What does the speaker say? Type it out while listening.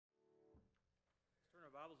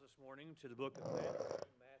this morning to the book of Matthew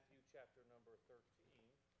chapter number 13.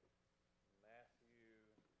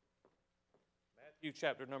 Matthew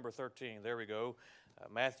chapter number 13. There we go.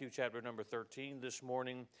 Matthew chapter number 13 this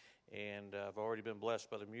morning. And I've already been blessed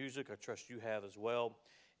by the music. I trust you have as well.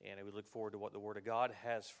 And we look forward to what the Word of God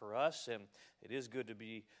has for us. And it is good to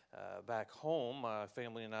be back home. My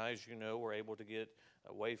family and I, as you know, were able to get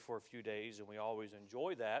away for a few days, and we always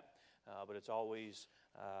enjoy that. But it's always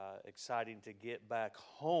exciting to get back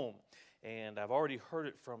home. And I've already heard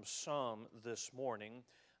it from some this morning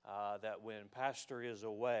that when Pastor is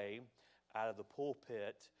away out of the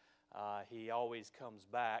pulpit, he always comes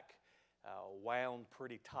back wound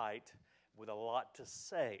pretty tight with a lot to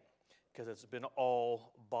say because it's been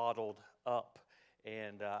all bottled up.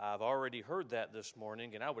 And I've already heard that this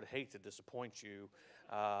morning, and I would hate to disappoint you.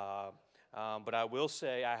 But I will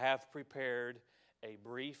say I have prepared a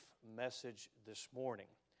brief message this morning.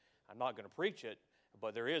 I'm not going to preach it,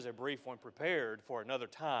 but there is a brief one prepared for another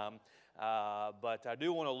time. But I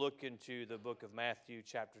do want to look into the book of Matthew,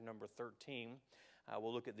 chapter number 13.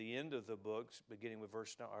 We'll look at the end of the books, beginning with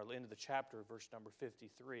end of the chapter, verse number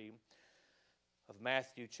 53 of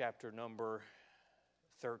Matthew, chapter number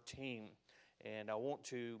 13. And I want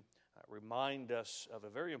to remind us of a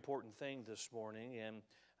very important thing this morning, and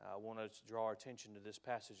I want to draw our attention to this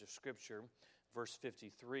passage of Scripture, verse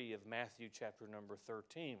 53 of Matthew chapter number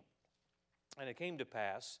 13. And it came to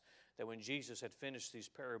pass that when Jesus had finished these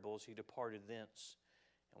parables, he departed thence.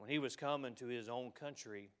 And when he was come into his own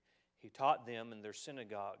country, he taught them in their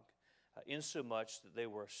synagogue, insomuch that they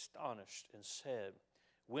were astonished and said,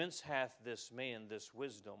 Whence hath this man this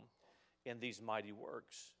wisdom and these mighty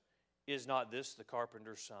works? Is not this the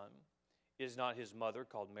carpenter's son? Is not his mother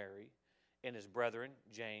called Mary, and his brethren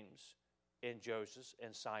James, and Joseph,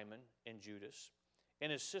 and Simon, and Judas,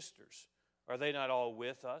 and his sisters? Are they not all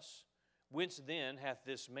with us? Whence then hath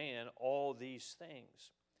this man all these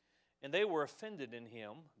things? And they were offended in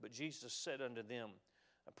him, but Jesus said unto them,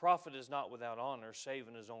 A prophet is not without honor, save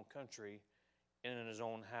in his own country and in his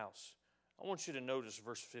own house. I want you to notice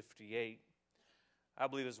verse 58. I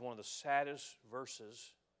believe it's one of the saddest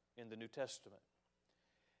verses in the New Testament.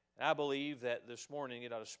 And I believe that this morning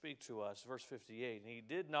it ought to speak to us. Verse 58, And he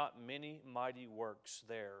did not many mighty works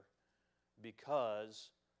there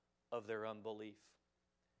because of their unbelief.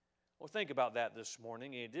 Well, think about that this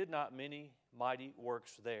morning. He did not many mighty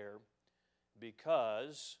works there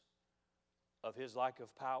because of his lack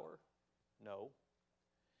of power? No.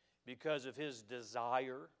 Because of his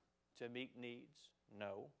desire to meet needs?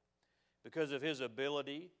 No. Because of his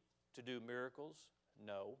ability to do miracles?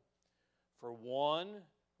 No. For one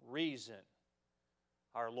reason,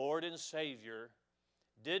 our Lord and Savior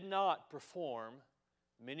did not perform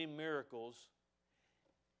many miracles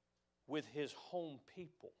with his home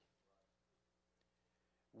people,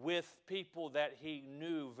 with people that he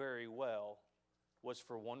knew very well, was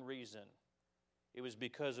for one reason. It was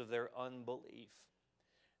because of their unbelief.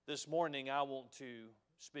 This morning I want to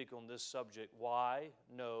speak on this subject. Why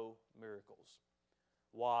no miracles?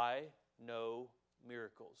 Why no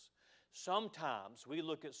miracles? Sometimes we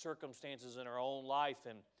look at circumstances in our own life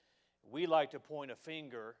and we like to point a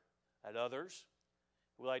finger at others.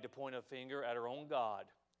 We like to point a finger at our own God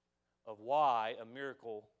of why a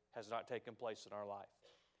miracle has not taken place in our life.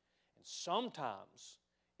 And sometimes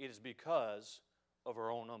it is because of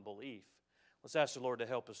our own unbelief. Let's ask the Lord to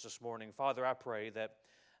help us this morning. Father, I pray that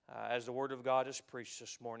as the Word of God is preached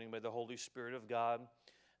this morning, may the Holy Spirit of God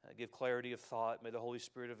give clarity of thought. May the Holy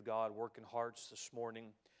Spirit of God work in hearts this morning.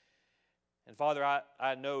 And Father,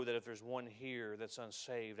 I know that if there's one here that's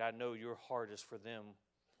unsaved, I know your heart is for them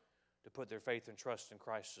to put their faith and trust in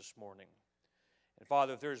Christ this morning. And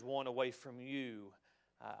Father, if there's one away from you,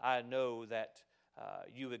 I know that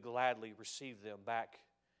you would gladly receive them back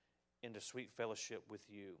into sweet fellowship with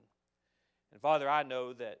you. And Father, I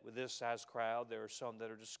know that with this size crowd, there are some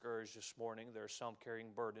that are discouraged this morning. There are some carrying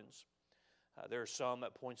burdens. There are some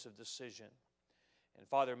at points of decision. And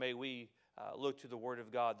Father, may we look to the Word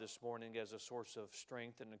of God this morning as a source of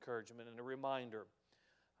strength and encouragement and a reminder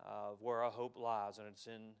of where our hope lies, and it's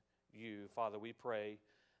in you. Father, we pray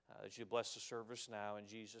that you bless the service now in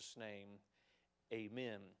Jesus' name.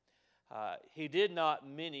 Amen. He did not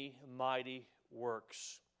many mighty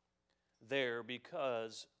works there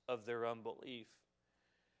because of their unbelief.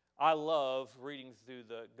 I love reading through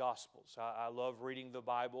the Gospels. I love reading the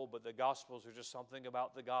Bible, but the Gospels are just something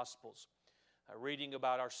about the Gospels. Reading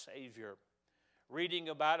about our Savior. Reading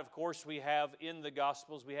about, of course, we have in the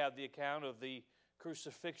Gospels, we have the account of the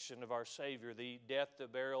crucifixion of our Savior, the death, the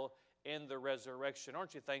burial, and the resurrection.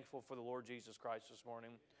 Aren't you thankful for the Lord Jesus Christ this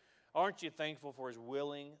morning? Aren't you thankful for His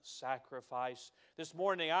willing sacrifice? This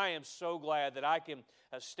morning, I am so glad that I can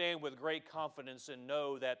stand with great confidence and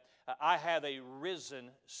know that I have a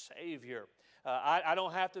risen Savior. I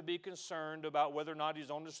don't have to be concerned about whether or not He's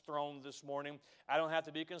on His throne this morning. I don't have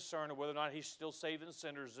to be concerned whether or not He's still saving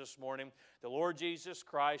sinners this morning. The Lord Jesus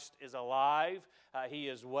Christ is alive. He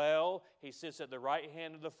is well. He sits at the right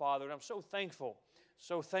hand of the Father. And I'm so thankful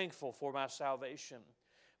for my salvation.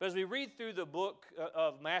 But as we read through the book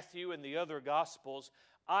of Matthew and the other Gospels,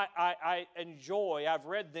 I enjoy, I've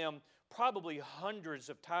read them probably hundreds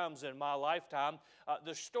of times in my lifetime,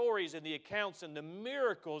 the stories and the accounts and the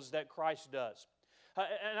miracles that Christ does.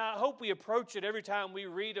 And I hope we approach it every time we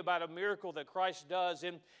read about a miracle that Christ does,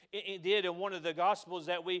 and it did in one of the Gospels,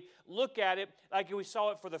 that we look at it like we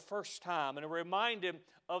saw it for the first time and are reminded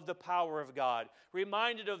of the power of God,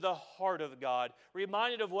 reminded of the heart of God,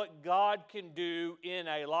 reminded of what God can do in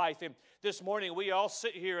a life. And this morning we all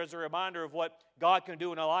sit here as a reminder of what God can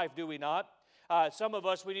do in a life, do we not? Some of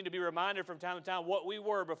us, we need to be reminded from time to time what we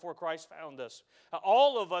were before Christ found us.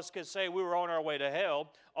 All of us could say we were on our way to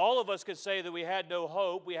hell. All of us could say that we had no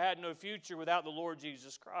hope, we had no future without the Lord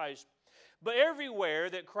Jesus Christ. But everywhere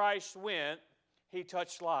that Christ went, He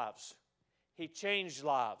touched lives. He changed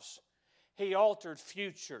lives. He altered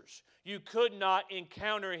futures. You could not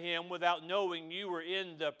encounter Him without knowing you were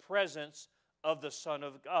in the presence of the Son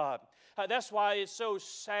of God. That's why it's so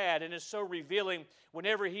sad and it's so revealing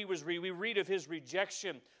whenever we read of His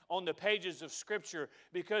rejection on the pages of Scripture,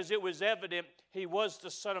 because it was evident He was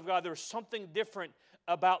the Son of God. There was something different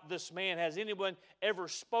about this man. Has anyone ever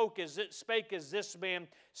spake as this man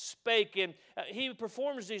spake? And He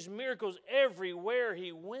performs these miracles everywhere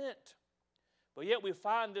He went. But yet we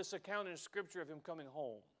find this account in Scripture of Him coming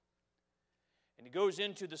home. And He goes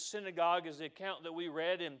into the synagogue, as the account that we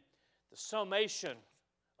read, and the summation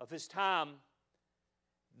of His time,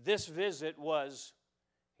 this visit was,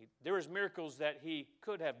 there was miracles that He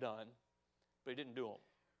could have done, but He didn't do them.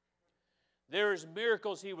 There is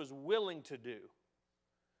miracles He was willing to do,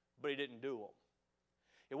 but He didn't do them.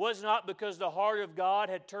 It was not because the heart of God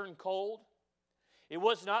had turned cold. It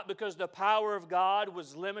was not because the power of God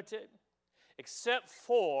was limited, except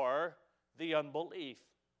for the unbelief.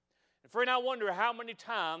 And friend, I wonder how many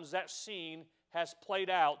times that scene has played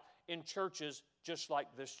out in churches just like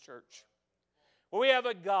this church. Well, we have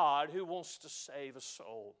a God who wants to save a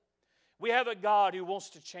soul. We have a God who wants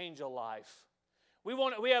to change a life. We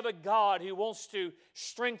have a God who wants to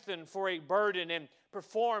strengthen for a burden and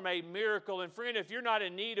perform a miracle. And friend, if you're not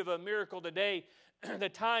in need of a miracle today, the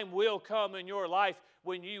time will come in your life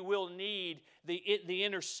when you will need the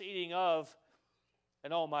interceding of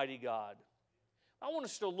an almighty God. I want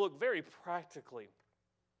us to look very practically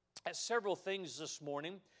at several things this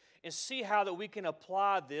morning and see how that we can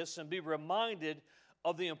apply this and be reminded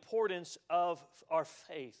of the importance of our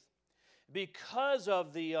faith because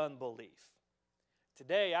of the unbelief.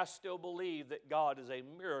 Today, I still believe that God is a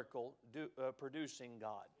miracle-producing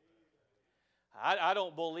God. I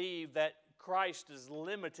don't believe that Christ is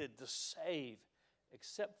limited to save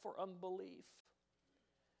except for unbelief.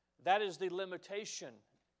 That is the limitation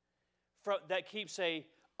that keeps an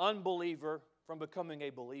unbeliever from becoming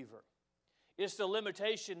a believer. It's the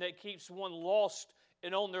limitation that keeps one lost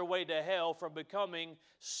and on their way to hell from becoming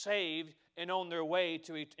saved and on their way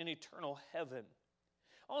to an eternal heaven.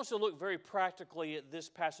 I also look very practically at this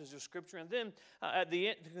passage of Scripture, and then at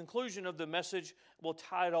the conclusion of the message, we'll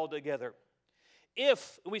tie it all together.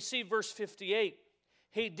 If we see verse 58,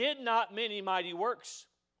 He did not many mighty works.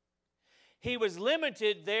 He was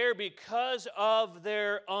limited there because of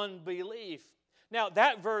their unbelief. Now,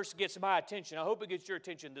 that verse gets my attention. I hope it gets your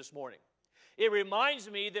attention this morning. It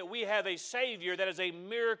reminds me that we have a Savior that is a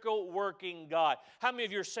miracle-working God. How many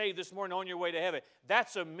of you are saved this morning on your way to heaven?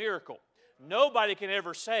 That's a miracle. Nobody can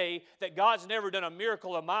ever say that God's never done a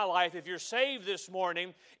miracle in my life. If you're saved this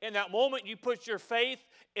morning, in that moment you put your faith,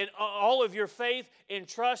 in all of your faith and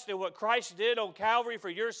trust in what Christ did on Calvary for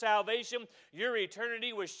your salvation, your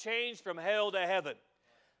eternity was changed from hell to heaven.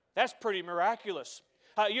 That's pretty miraculous.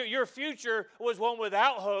 Your future was one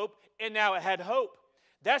without hope, and now it had hope.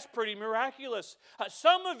 That's pretty miraculous.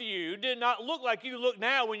 Some of you did not look like you look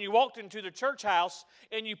now when you walked into the church house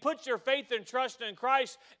and you put your faith and trust in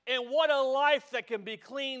Christ, and what a life that can be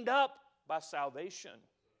cleaned up by salvation.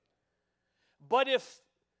 But if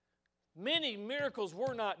many miracles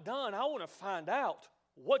were not done, I want to find out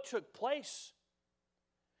what took place.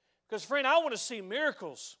 Because, friend, I want to see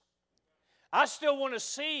miracles. I still want to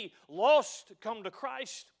see lost come to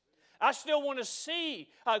Christ. I still want to see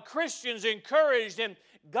Christians encouraged and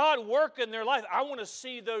God work in their life. I want to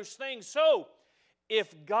see those things. So,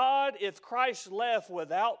 if Christ left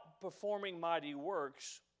without performing mighty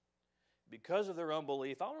works because of their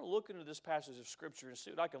unbelief, I want to look into this passage of Scripture and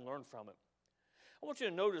see what I can learn from it. I want you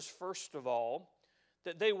to notice, first of all,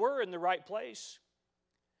 that they were in the right place.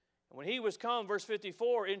 And when he was come, verse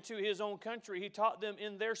 54, into his own country, he taught them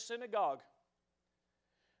in their synagogue.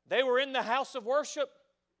 They were in the house of worship.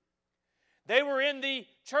 They were in the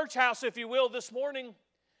church house, if you will, this morning.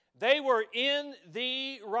 They were in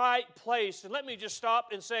the right place. And let me just stop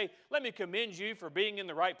and say, let me commend you for being in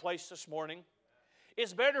the right place this morning.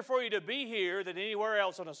 It's better for you to be here than anywhere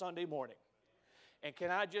else on a Sunday morning. And can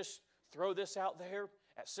I just throw this out there?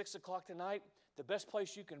 At 6 o'clock tonight, the best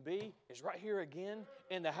place you can be is right here again,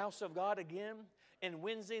 in the house of God again. And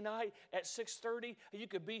Wednesday night at 6:30, you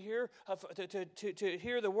could be here to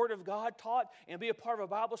hear the Word of God taught and be a part of a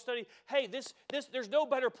Bible study. Hey, there's no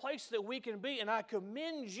better place that we can be, and I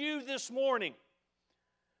commend you this morning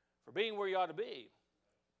for being where you ought to be.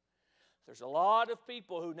 There's a lot of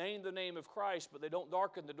people who name the name of Christ, but they don't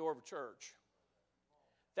darken the door of a church.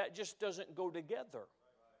 That just doesn't go together.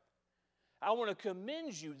 I want to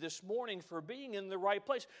commend you this morning for being in the right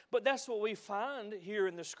place. But that's what we find here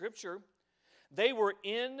in the Scripture. They were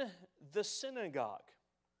in the synagogue.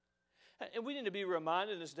 And we need to be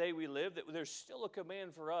reminded in this day we live that there's still a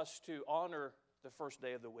command for us to honor the first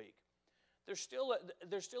day of the week. There's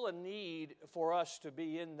still a need for us to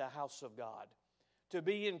be in the house of God, to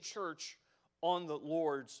be in church on the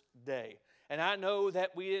Lord's day. And I know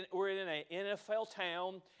that we're in an NFL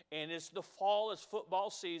town, and it's the fall, it's football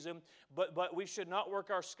season, but we should not work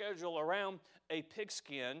our schedule around a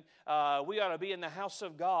pigskin. We ought to be in the house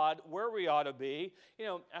of God where we ought to be. You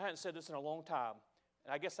know, I hadn't said this in a long time,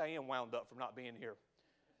 and I guess I am wound up from not being here.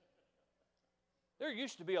 There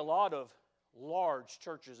used to be a lot of large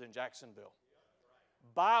churches in Jacksonville.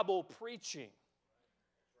 Bible preaching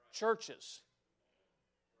churches.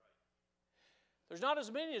 There's not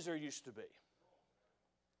as many as there used to be.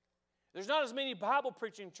 There's not as many Bible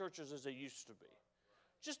preaching churches as there used to be.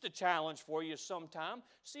 Just a challenge for you sometime.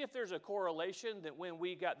 See if there's a correlation that when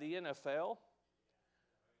we got the NFL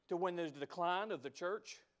to when there's the decline of the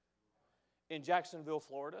church in Jacksonville,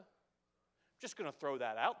 Florida. Just going to throw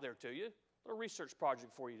that out there to you. A little research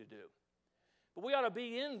project for you to do. But we ought to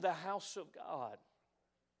be in the house of God.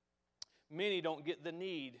 Many don't get the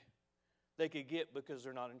need they could get because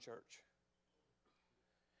they're not in church.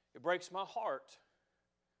 It breaks my heart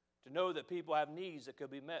to know that people have needs that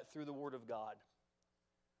could be met through the Word of God,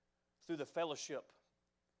 through the fellowship,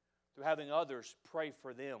 through having others pray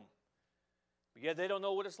for them. But yet they don't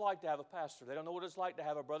know what it's like to have a pastor. They don't know what it's like to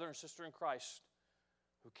have a brother and sister in Christ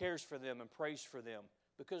who cares for them and prays for them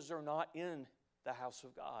because they're not in the house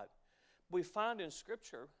of God. We find in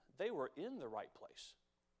Scripture they were in the right place.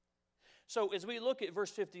 So as we look at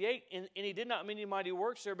verse 58, and he did not many mighty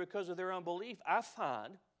works there because of their unbelief, I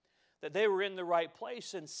find that they were in the right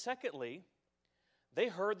place. And secondly, they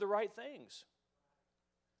heard the right things.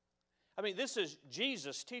 I mean, this is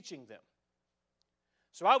Jesus teaching them.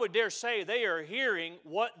 So I would dare say they are hearing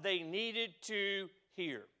what they needed to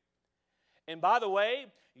hear. And by the way,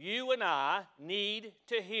 you and I need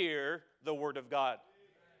to hear the Word of God.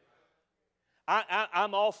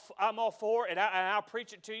 I'm all for it, and I'll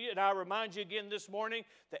preach it to you, and I'll remind you again this morning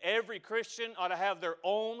that every Christian ought to have their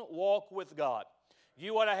own walk with God.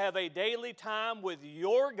 You ought to have a daily time with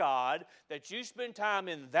your God, that you spend time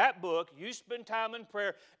in that book, you spend time in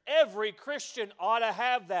prayer. Every Christian ought to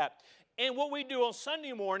have that. And what we do on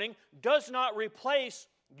Sunday morning does not replace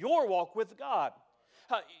your walk with God.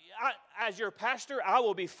 As your pastor, I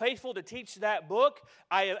will be faithful to teach that book.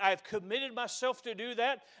 I've committed myself to do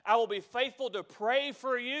that. I will be faithful to pray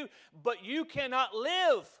for you, but you cannot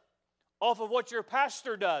live off of what your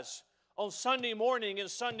pastor does on Sunday morning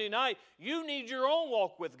and Sunday night. You need your own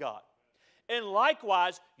walk with God. And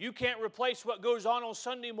likewise, you can't replace what goes on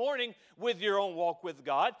Sunday morning with your own walk with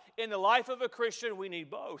God. In the life of a Christian, we need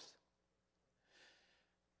both.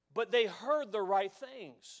 But they heard the right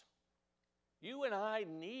things. You and I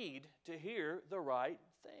need to hear the right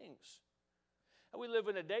things. And we live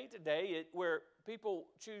in a day today where people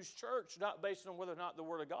choose church not based on whether or not the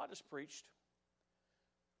Word of God is preached,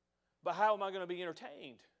 but how am I going to be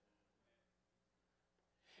entertained?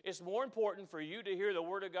 It's more important for you to hear the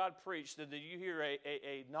Word of God preached than that you hear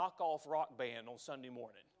a knockoff rock band on Sunday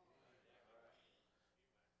morning.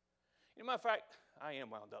 You know, matter of fact, I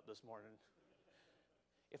am wound up this morning.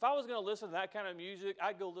 If I was going to listen to that kind of music,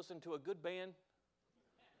 I'd go listen to a good band.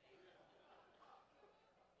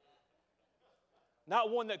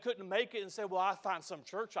 Not one that couldn't make it and say, well, I find some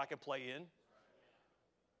church I could play in.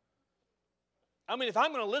 I mean, if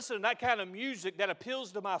I'm going to listen to that kind of music that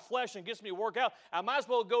appeals to my flesh and gets me to work out, I might as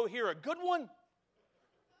well go hear a good one.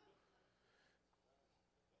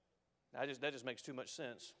 That just makes too much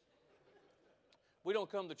sense. We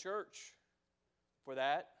don't come to church for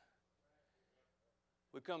that.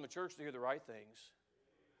 We come to church to hear the right things.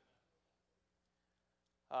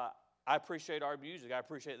 I appreciate our music. I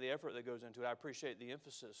appreciate the effort that goes into it. I appreciate the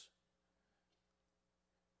emphasis.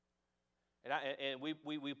 And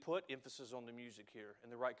we put emphasis on the music here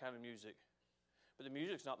and the right kind of music. But the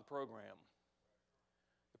music's not the program.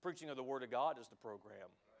 The preaching of the Word of God is the program.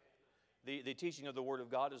 The teaching of the Word of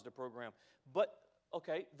God is the program. But,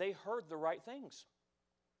 okay, they heard the right things.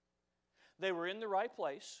 They were in the right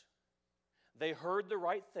place. They heard the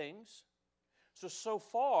right things. So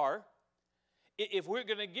far, if we're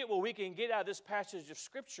going to get what we can get out of this passage of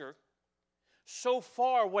Scripture, so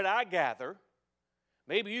far what I gather,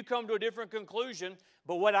 maybe you come to a different conclusion,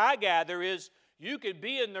 but what I gather is you could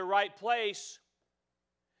be in the right place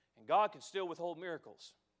and God can still withhold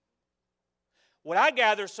miracles. What I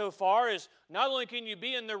gather so far is not only can you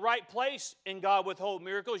be in the right place and God withhold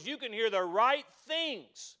miracles, you can hear the right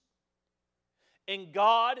things and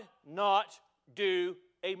God not do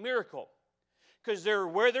a miracle. Because they're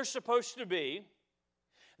where they're supposed to be.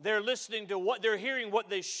 They're listening to what they're hearing, what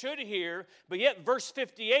they should hear, but yet verse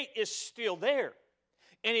 58 is still there.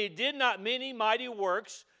 And He did not many mighty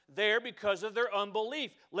works there because of their unbelief.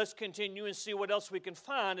 Let's continue and see what else we can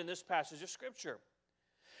find in this passage of Scripture.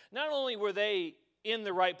 Not only were they in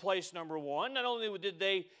the right place, number one, not only did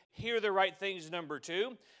they hear the right things, number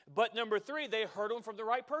two, but number three, they heard them from the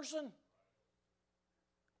right person.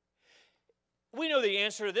 We know the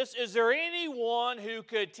answer to this. Is there anyone who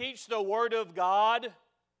could teach the Word of God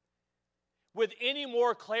with any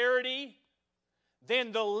more clarity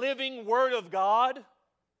than the living Word of God?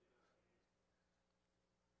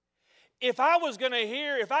 If I was going to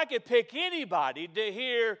hear, if I could pick anybody to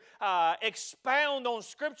hear expound on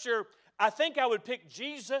Scripture, I think I would pick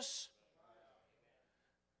Jesus.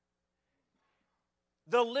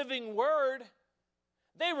 The living Word.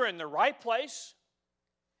 They were in the right place,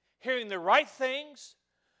 hearing the right things.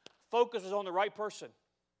 Focus was on the right person.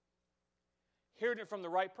 Hearing it from the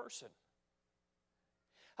right person.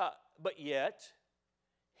 But yet,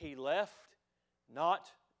 He left not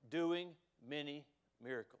doing many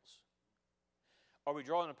miracles. Are we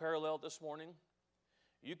drawing a parallel this morning?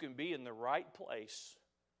 You can be in the right place.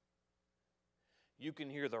 You can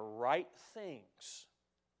hear the right things.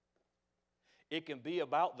 It can be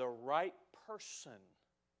about the right person.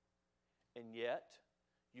 And yet,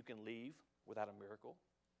 you can leave without a miracle.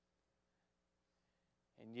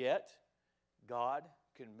 And yet, God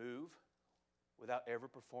can move without ever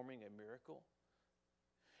performing a miracle.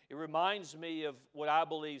 It reminds me of what I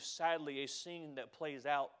believe, sadly, a scene that plays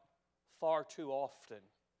out far too often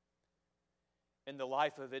in the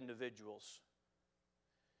life of individuals.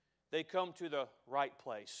 They come to the right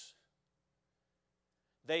place.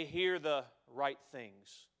 They hear the right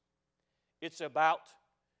things. It's about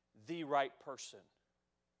the right person.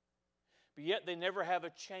 But yet they never have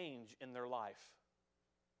a change in their life.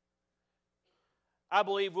 I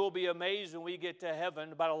believe we'll be amazed when we get to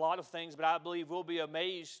heaven about a lot of things, but I believe we'll be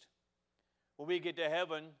amazed when we get to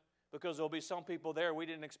heaven because there'll be some people there we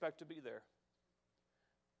didn't expect to be there.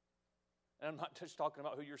 And I'm not just talking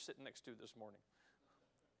about who you're sitting next to this morning.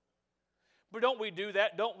 But don't we do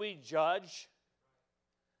that? Don't we judge?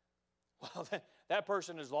 Well, that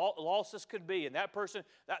person is lost as could be. And that person,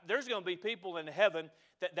 there's going to be people in heaven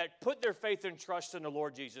that put their faith and trust in the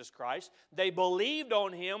Lord Jesus Christ. They believed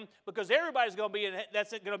on Him because everybody's going to be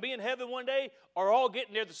that's going to be in heaven one day are all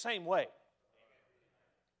getting there the same way.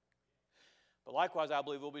 But likewise, I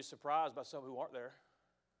believe we'll be surprised by some who aren't there.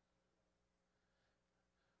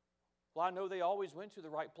 Well, I know they always went to the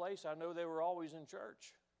right place. I know they were always in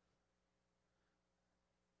church.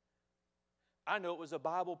 I know it was a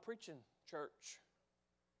Bible preaching church.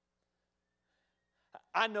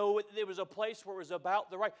 I know it was a place where it was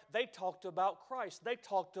about the right. They talked about Christ. They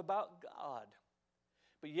talked about God.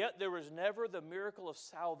 But yet there was never the miracle of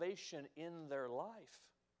salvation in their life.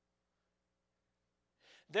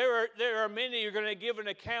 There are many who are going to give an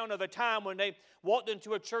account of a time when they walked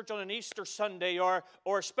into a church on an Easter Sunday or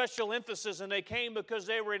a special emphasis, and they came because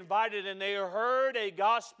they were invited and they heard a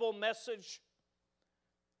gospel message.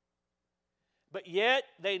 But yet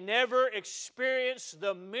they never experienced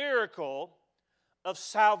the miracle of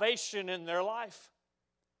salvation in their life.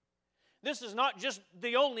 This is not just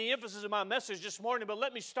the only emphasis of my message this morning, but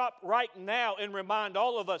let me stop right now and remind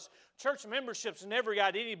all of us, church memberships never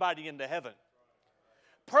got anybody into heaven.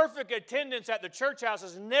 Perfect attendance at the church house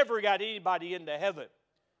has never got anybody into heaven.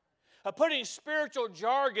 Putting spiritual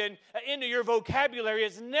jargon into your vocabulary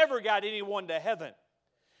has never got anyone to heaven.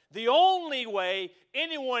 The only way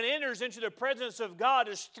anyone enters into the presence of God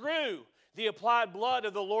is through the applied blood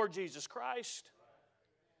of the Lord Jesus Christ.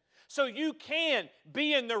 So you can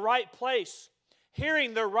be in the right place,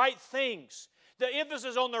 hearing the right things, the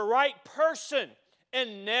emphasis on the right person,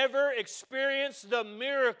 and never experience the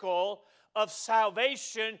miracle of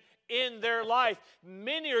salvation in their life.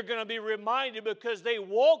 Many are going to be reminded because they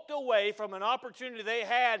walked away from an opportunity they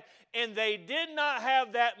had and they did not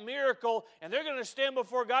have that miracle, and they're going to stand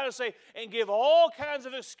before God and say, and give all kinds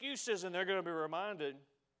of excuses, and they're going to be reminded,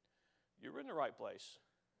 you were in the right place.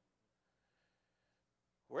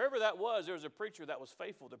 Wherever that was, there was a preacher that was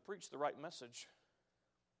faithful to preach the right message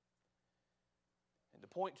and to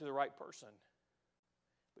point to the right person.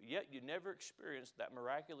 But yet you never experienced that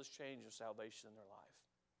miraculous change of salvation in their life.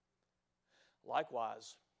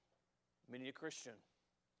 Likewise, many a Christian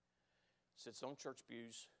sits on church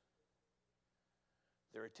pews.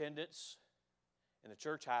 Their attendance in the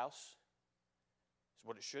church house is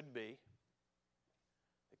what it should be.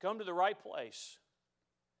 They come to the right place.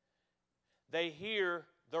 They hear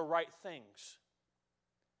the right things.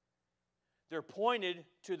 They're pointed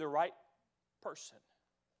to the right person.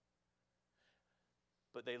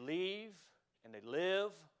 But they leave and they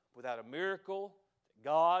live without a miracle that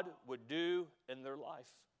God would do in their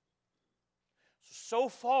life. So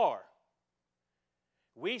far,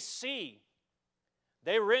 we see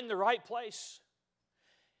they were in the right place,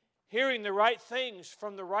 hearing the right things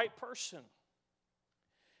from the right person.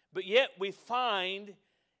 But yet we find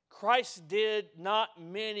Christ did not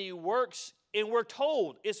many works, and we're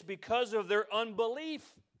told it's because of their unbelief.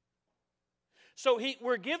 So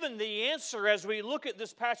we're given the answer as we look at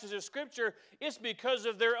this passage of Scripture. It's because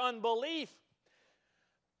of their unbelief.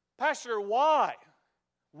 Pastor, why?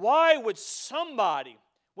 Why would somebody,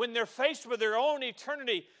 when they're faced with their own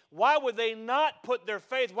eternity, why would they not put their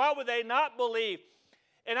faith? Why would they not believe?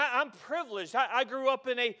 And I'm privileged. I grew up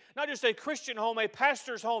in not just a Christian home, a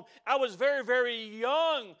pastor's home. I was very, very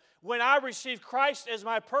young when I received Christ as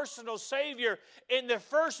my personal Savior. In the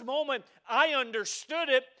first moment, I understood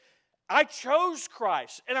it. I chose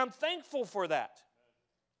Christ, and I'm thankful for that.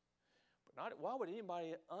 But why would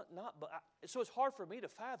anybody not? So it's hard for me to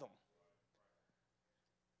fathom.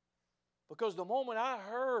 Because the moment I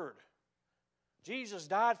heard Jesus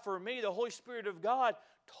died for me, the Holy Spirit of God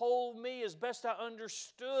told me as best I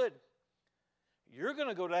understood, you're going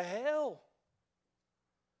to go to hell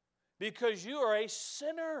because you are a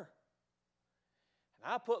sinner.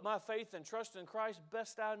 And I put my faith and trust in Christ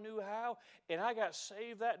best I knew how, and I got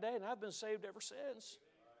saved that day, and I've been saved ever since.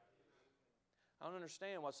 I don't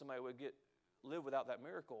understand why somebody would live without that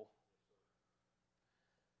miracle.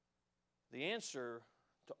 The answer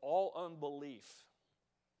to all unbelief,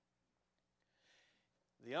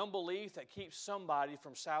 the unbelief that keeps somebody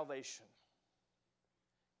from salvation.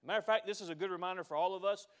 Matter of fact, this is a good reminder for all of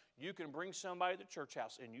us. You can bring somebody to the church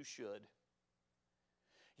house, and you should.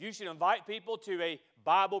 You should invite people to a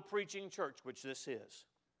Bible-preaching church, which this is.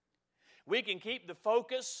 We can keep the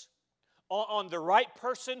focus on the right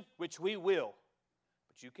person, which we will.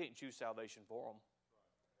 But you can't choose salvation for them.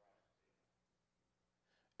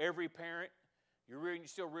 Every parent, you're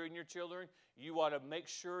still rearing your children, you ought to make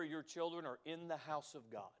sure your children are in the house of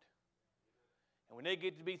God. And when they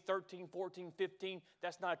get to be 13, 14, 15,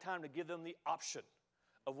 that's not a time to give them the option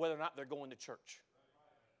of whether or not they're going to church.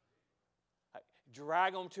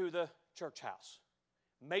 Drag them to the church house.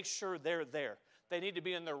 Make sure they're there. They need to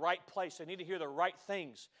be in the right place. They need to hear the right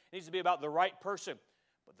things. It needs to be about the right person.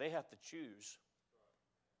 But they have to choose.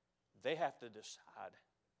 They have to decide.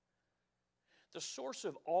 The source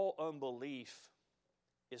of all unbelief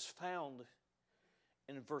is found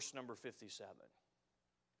in verse number 57.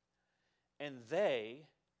 And they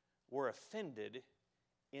were offended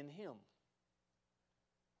in him.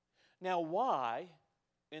 Now, why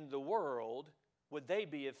in the world would they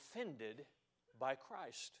be offended by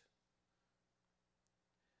Christ?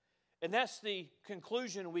 And that's the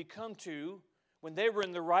conclusion we come to when they were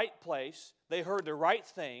in the right place. They heard the right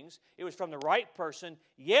things. It was from the right person,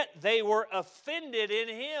 yet they were offended in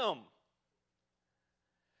him.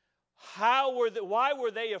 Why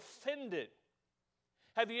were they offended?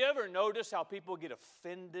 Have you ever noticed how people get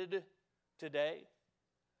offended today?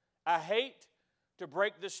 I hate to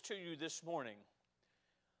break this to you this morning,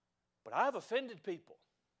 but I've offended people.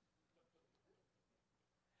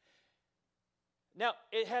 Now,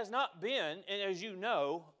 it has not been, and as you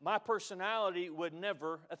know, my personality would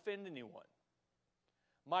never offend anyone.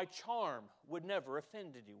 My charm would never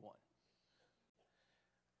offend anyone.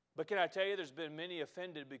 But can I tell you, there's been many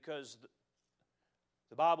offended because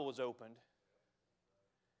the Bible was opened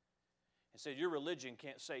and said, your religion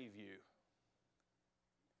can't save you.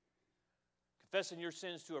 Confessing your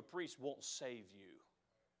sins to a priest won't save you.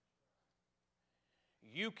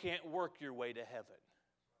 You can't work your way to heaven.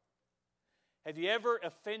 Have you ever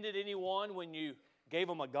offended anyone when you gave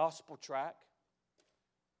them a gospel tract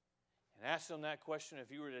and asked them that question? If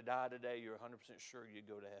you were to die today, you're 100% sure you'd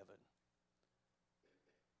go to heaven.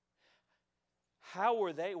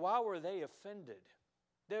 Why were they offended?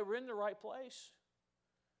 They were in the right place.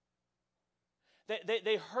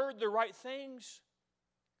 They heard the right things.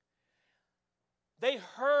 They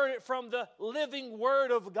heard it from the living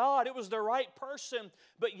Word of God. It was the right person.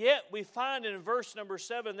 But yet we find in verse number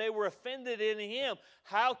 7, they were offended in Him.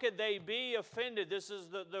 How could they be offended? This is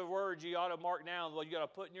the word you ought to mark down. Well, you got to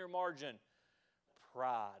put in your margin.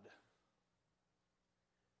 Pride.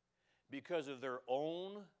 Because of their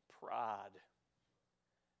own pride,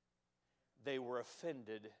 they were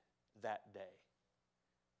offended that day.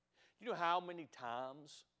 You know how many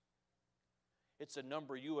times, it's a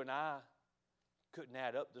number you and I couldn't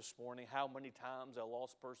add up this morning, how many times a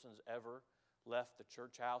lost person's ever left the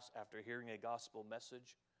church house after hearing a gospel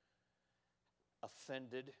message,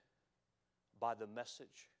 offended by the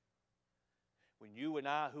message. When you and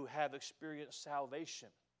I, who have experienced salvation,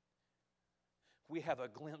 we have a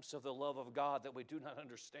glimpse of the love of God that we do not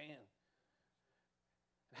understand.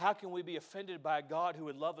 How can we be offended by a God who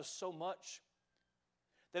would love us so much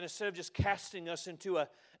that instead of just casting us into an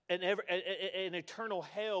eternal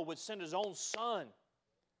hell, would send His own Son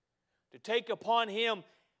to take upon Him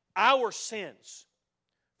our sins?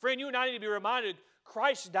 Friend, you and I need to be reminded,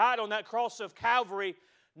 Christ died on that cross of Calvary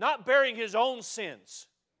not bearing His own sins.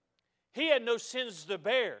 He had no sins to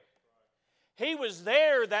bear. He was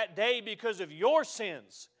there that day because of your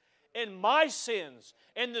sins and my sins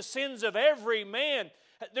and the sins of every man.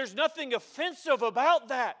 There's nothing offensive about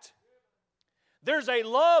that. There's a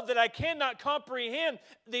love that I cannot comprehend.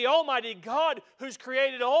 The Almighty God, who's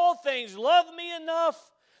created all things, loved me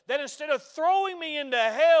enough that instead of throwing me into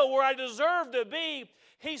hell where I deserve to be,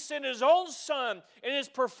 He sent His own Son in His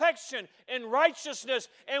perfection and righteousness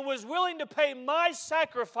and was willing to pay my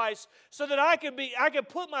sacrifice so that I could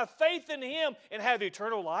put my faith in Him and have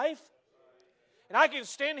eternal life. And I can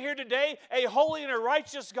stand here today, a holy and a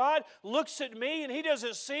righteous God looks at me and He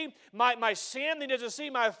doesn't see my sin, He doesn't see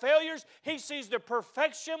my failures. He sees the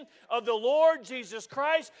perfection of the Lord Jesus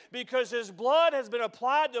Christ because His blood has been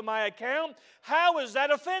applied to my account. How is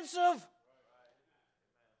that offensive?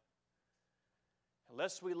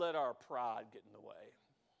 Unless we let our pride get in the way.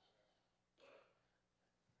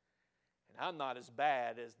 And I'm not as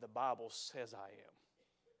bad as the Bible says I am.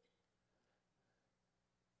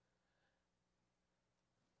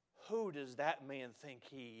 Who does that man think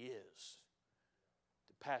he is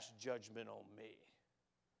to pass judgment on me?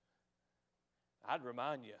 I'd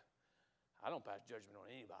remind you, I don't pass judgment on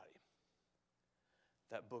anybody.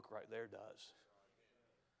 That book right there does.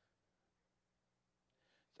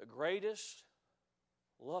 The greatest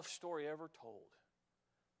love story ever told.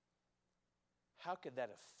 How could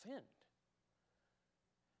that offend?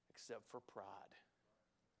 Except for pride.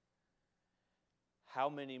 How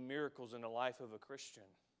many miracles in the life of a Christian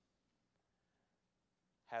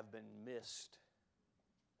have been missed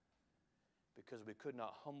because we could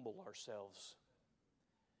not humble ourselves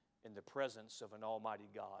in the presence of an almighty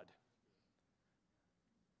God?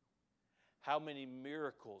 How many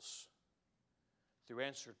miracles through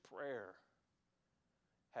answered prayer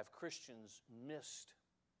have Christians missed?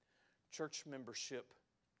 Church membership,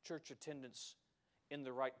 church attendance in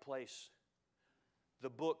the right place, the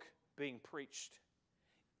book being preached,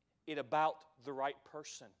 it about the right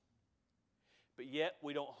person. But yet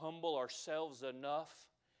we don't humble ourselves enough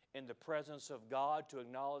in the presence of God to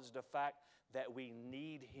acknowledge the fact that we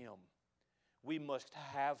need Him. We must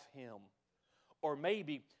have Him. Or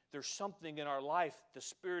maybe there's something in our life the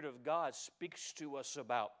Spirit of God speaks to us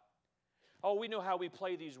about. Oh, we know how we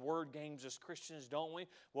play these word games as Christians, don't we?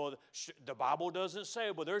 Well, the Bible doesn't say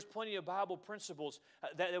it, but there's plenty of Bible principles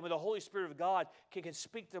that when the Holy Spirit of God can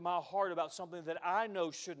speak to my heart about something that I know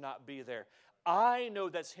should not be there. I know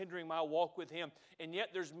that's hindering my walk with Him. And yet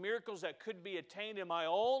there's miracles that could be attained in my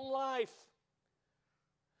own life.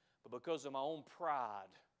 But because of my own pride,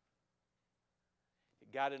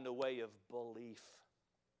 it got in the way of belief,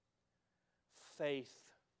 faith.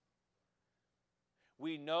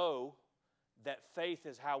 We know that faith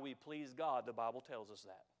is how we please God. The Bible tells us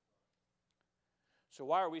that. So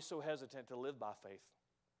why are we so hesitant to live by faith?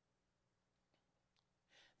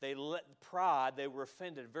 They let pride, they were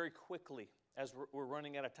offended very quickly as we're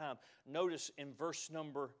running out of time. Notice in verse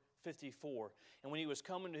number 54, and when He was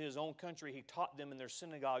coming to His own country, He taught them in their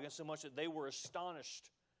synagogue, insomuch that they were astonished.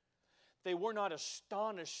 They were not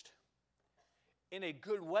astonished in a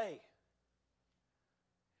good way.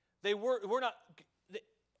 We're not.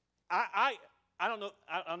 I don't know.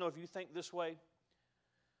 I don't know if you think this way,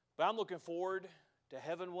 but I'm looking forward to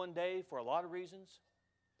heaven one day for a lot of reasons.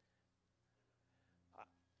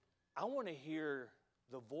 I want to hear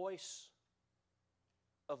the voice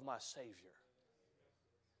of my Savior.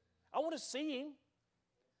 I want to see Him.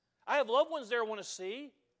 I have loved ones there I want to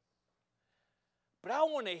see. But I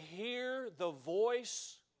want to hear the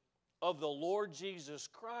voice of the Lord Jesus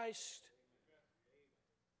Christ.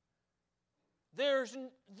 There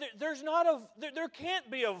can't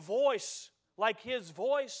be a voice like His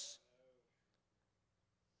voice.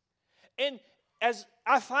 And as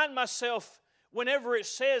I find myself, whenever it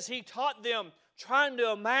says He taught them, trying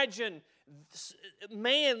to imagine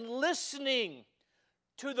man listening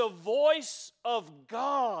to the voice of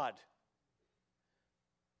God.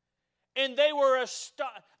 And they were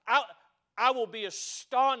astonished. I will be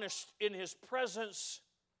astonished in His presence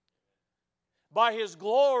by His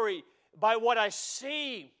glory, by what I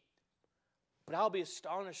see. But I'll be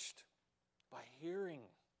astonished by hearing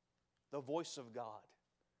the voice of God.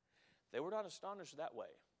 They were not astonished that way.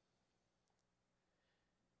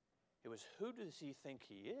 It was, who does He think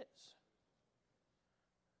He is?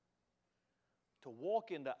 To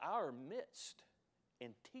walk into our midst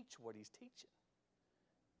and teach what He's teaching.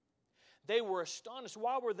 They were astonished.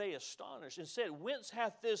 Why were they astonished? And said, whence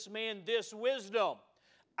hath this man this wisdom?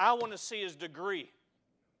 I want to see his degree.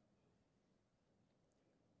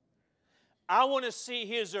 I want to see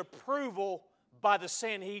his approval by the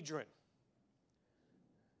Sanhedrin.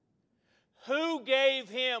 Who gave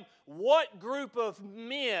him, what group of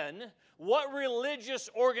men, what religious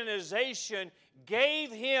organization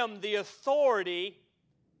gave him the authority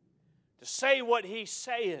to say what he's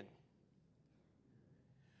saying?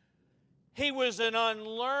 He was an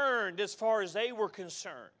unlearned as far as they were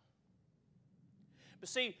concerned. But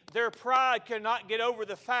see, their pride could not get over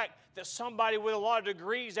the fact that somebody with a lot of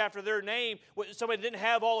degrees after their name, somebody that didn't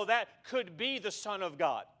have all of that, could be the Son of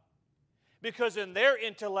God. Because in their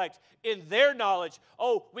intellect, in their knowledge,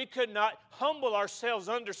 we could not humble ourselves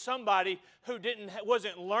under somebody who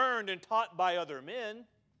wasn't learned and taught by other men.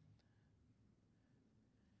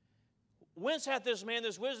 Whence hath this man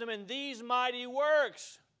this wisdom and these mighty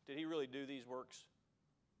works? Did he really do these works?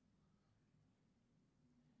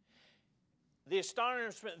 The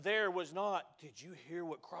astonishment there was not, did you hear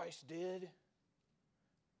what Christ did?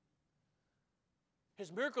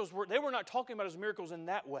 His miracles they were not talking about His miracles in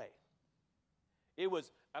that way. It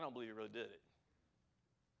was, I don't believe He really did it.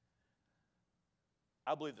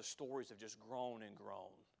 I believe the stories have just grown and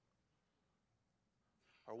grown.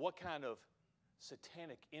 Or what kind of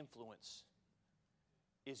satanic influence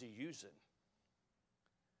is He using?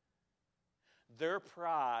 Their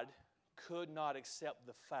pride could not accept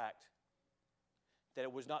the fact that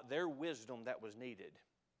it was not their wisdom that was needed.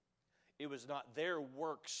 It was not their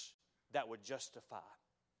works that would justify.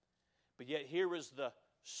 But yet here is the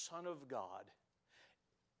Son of God.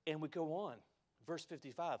 And we go on. Verse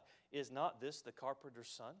 55, is not this the carpenter's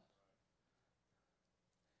son?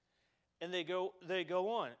 And they go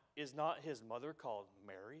on. Is not his mother called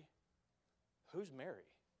Mary? Who's Mary?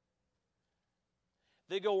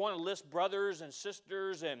 They go on and list brothers and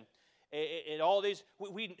sisters and all these.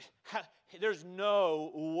 There's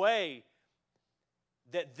no way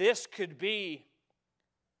that this could be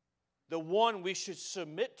the one we should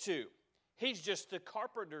submit to. He's just the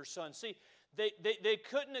carpenter's son. See, they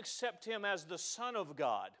couldn't accept Him as the Son of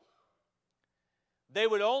God. They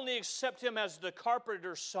would only accept Him as the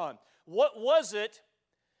carpenter's son. What was it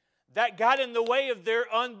that got in the way of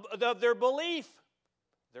their belief?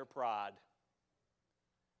 Their pride.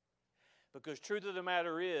 Because truth of the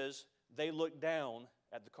matter is, they looked down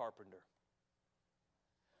at the carpenter.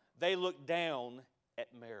 They looked down at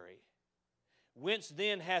Mary. Whence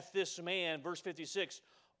then hath this man, verse 56,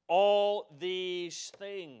 all these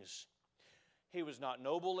things? He was not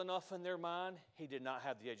noble enough in their mind. He did not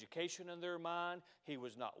have the education in their mind. He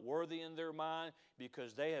was not worthy in their mind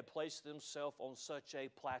because they had placed themselves on such a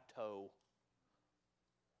plateau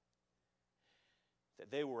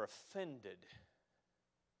that they were offended.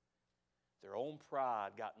 Their own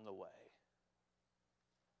pride got in the way.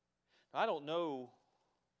 Now, I don't know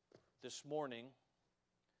this morning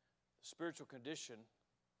the spiritual condition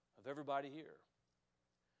of everybody here.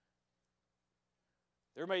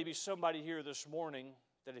 There may be somebody here this morning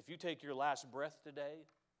that if you take your last breath today,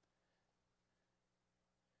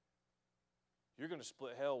 you're going to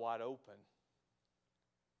split hell wide open.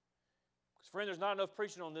 Because, friend, there's not enough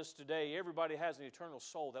preaching on this today. Everybody has an eternal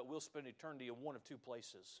soul that will spend eternity in one of two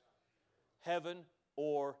places. Heaven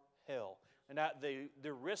or hell. And at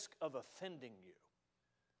the risk of offending you,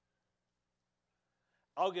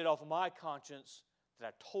 I'll get off of my conscience that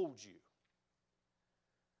I told you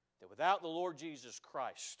that without the Lord Jesus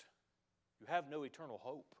Christ, you have no eternal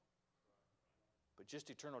hope, but just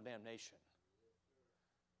eternal damnation.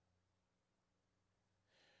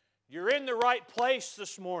 You're in the right place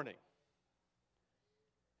this morning.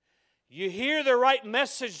 You hear the right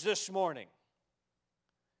message this morning.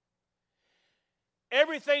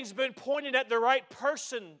 Everything's been pointed at the right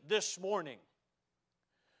person this morning.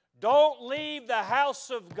 Don't leave the house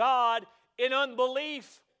of God in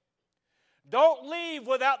unbelief. Don't leave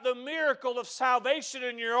without the miracle of salvation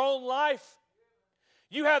in your own life.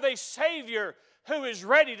 You have a Savior who is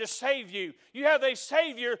ready to save you. You have a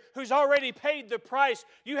Savior who's already paid the price.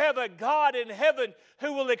 You have a God in heaven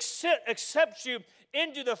who will accept you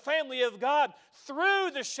into the family of God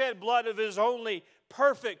through the shed blood of His only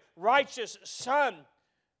perfect, righteous Son.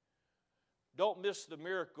 Don't miss the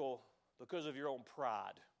miracle because of your own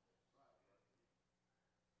pride.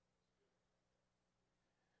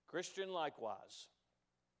 Christian, likewise,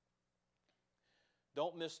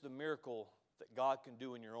 don't miss the miracle that God can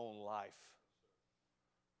do in your own life.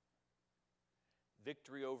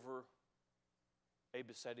 Victory over a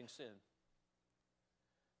besetting sin.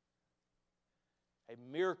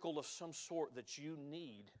 A miracle of some sort that you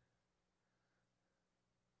need.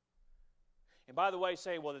 And by the way,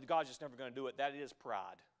 saying, well, God's just never going to do it, that is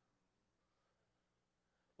pride.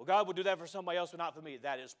 Well, God will do that for somebody else, but not for me.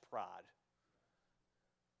 That is pride.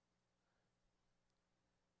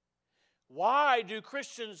 Why do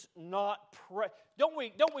Christians not pray? Don't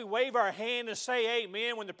we wave our hand and say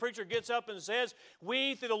amen when the preacher gets up and says,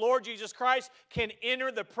 we, through the Lord Jesus Christ, can enter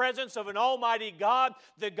the presence of an almighty God,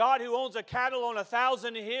 the God who owns a cattle on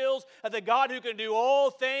 1,000 hills, the God who can do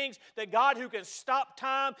all things, the God who can stop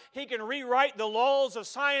time, He can rewrite the laws of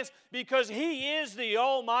science because He is the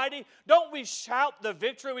Almighty. Don't we shout the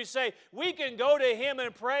victory? We say, we can go to Him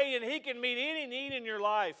and pray and He can meet any need in your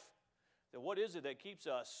life. Then what is it that keeps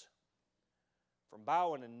us from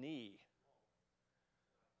bowing a knee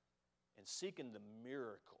and seeking the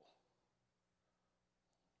miracle?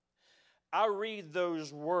 I read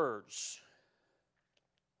those words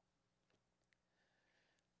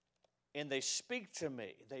and they speak to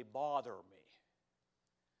me, they bother me.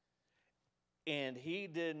 And He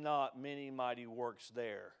did not many mighty works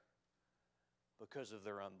there because of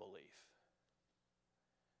their unbelief.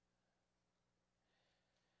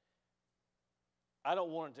 I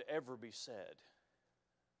don't want it to ever be said,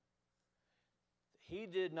 He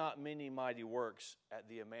did not many mighty works at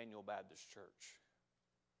the Emmanuel Baptist Church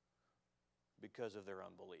because of their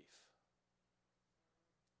unbelief.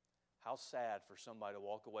 How sad for somebody to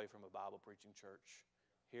walk away from a Bible-preaching church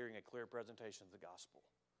hearing a clear presentation of the gospel,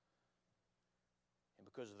 and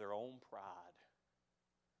because of their own pride,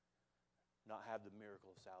 not have the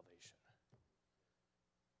miracle of salvation.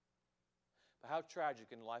 But how tragic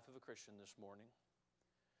in the life of a Christian this morning.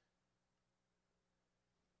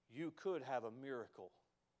 You could have a miracle.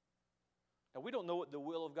 Now, we don't know what the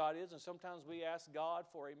will of God is, and sometimes we ask God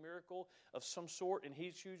for a miracle of some sort, and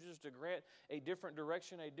He chooses to grant a different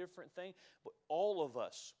direction, a different thing. But all of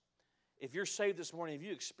us, if you're saved this morning, if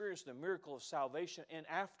you experienced the miracle of salvation, and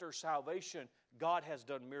after salvation, God has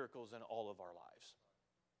done miracles in all of our lives.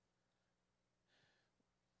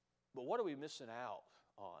 But what are we missing out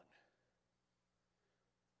on?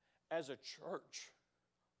 As a church,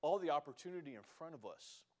 all the opportunity in front of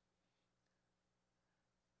us.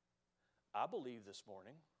 I believe this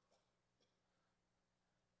morning.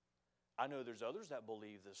 I know there's others that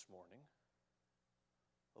believe this morning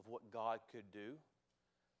of what God could do.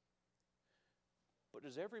 But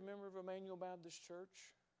does every member of Emmanuel Baptist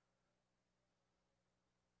Church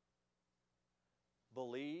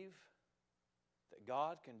believe that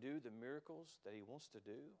God can do the miracles that He wants to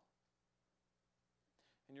do?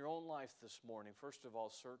 In your own life this morning, first of all,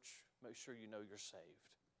 search, make sure you know you're saved.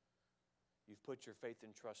 You've put your faith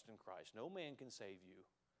and trust in Christ. No man can save you.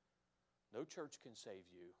 No church can save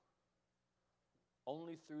you.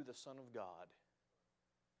 Only through the Son of God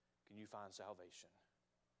can you find salvation.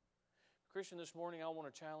 Christian, this morning I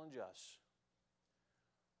want to challenge us.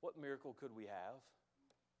 What miracle could we have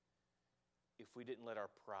if we didn't let our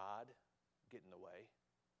pride get in the way?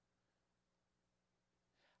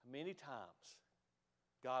 Many times,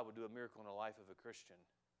 God would do a miracle in the life of a Christian,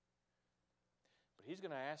 but He's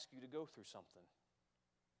going to ask you to go through something.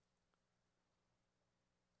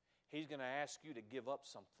 He's going to ask you to give up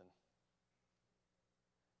something.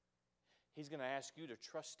 He's going to ask you to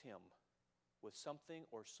trust Him with something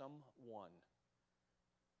or someone.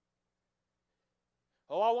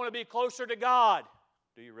 Oh, I want to be closer to God.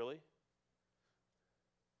 Do you really?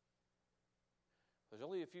 There's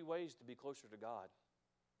only a few ways to be closer to God.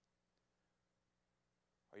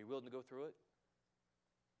 Are you willing to go through it?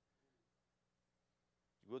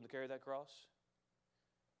 You willing to carry that cross?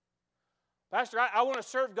 Pastor, I want to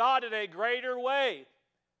serve God in a greater way.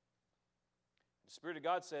 The Spirit of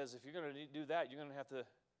God says if you're going to do that, you're going to have to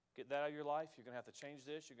get that out of your life. You're going to have to change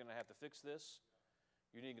this. You're going to have to fix this.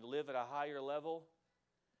 You need to live at a higher level.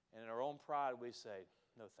 And in our own pride, we say,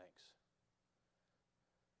 no thanks.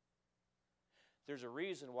 There's a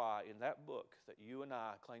reason why in that book that you and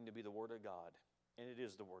I claim to be the Word of God, and it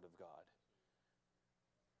is the Word of God,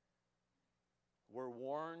 we're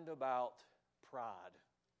warned about pride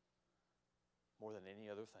more than any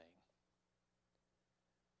other thing.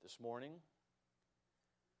 This morning,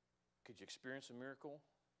 could you experience a miracle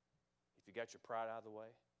if you got your pride out of the way?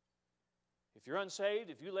 If you're unsaved,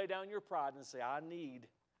 if you lay down your pride and say, I need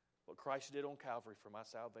what Christ did on Calvary for my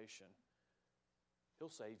salvation, He'll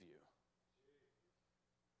save you.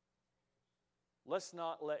 Let's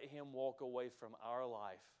not let Him walk away from our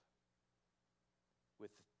life with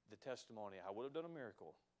the testimony, I would have done a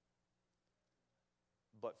miracle,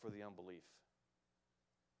 but for the unbelief.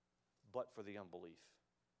 But for the unbelief.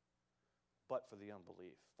 But for the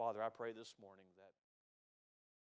unbelief. Father, I pray this morning that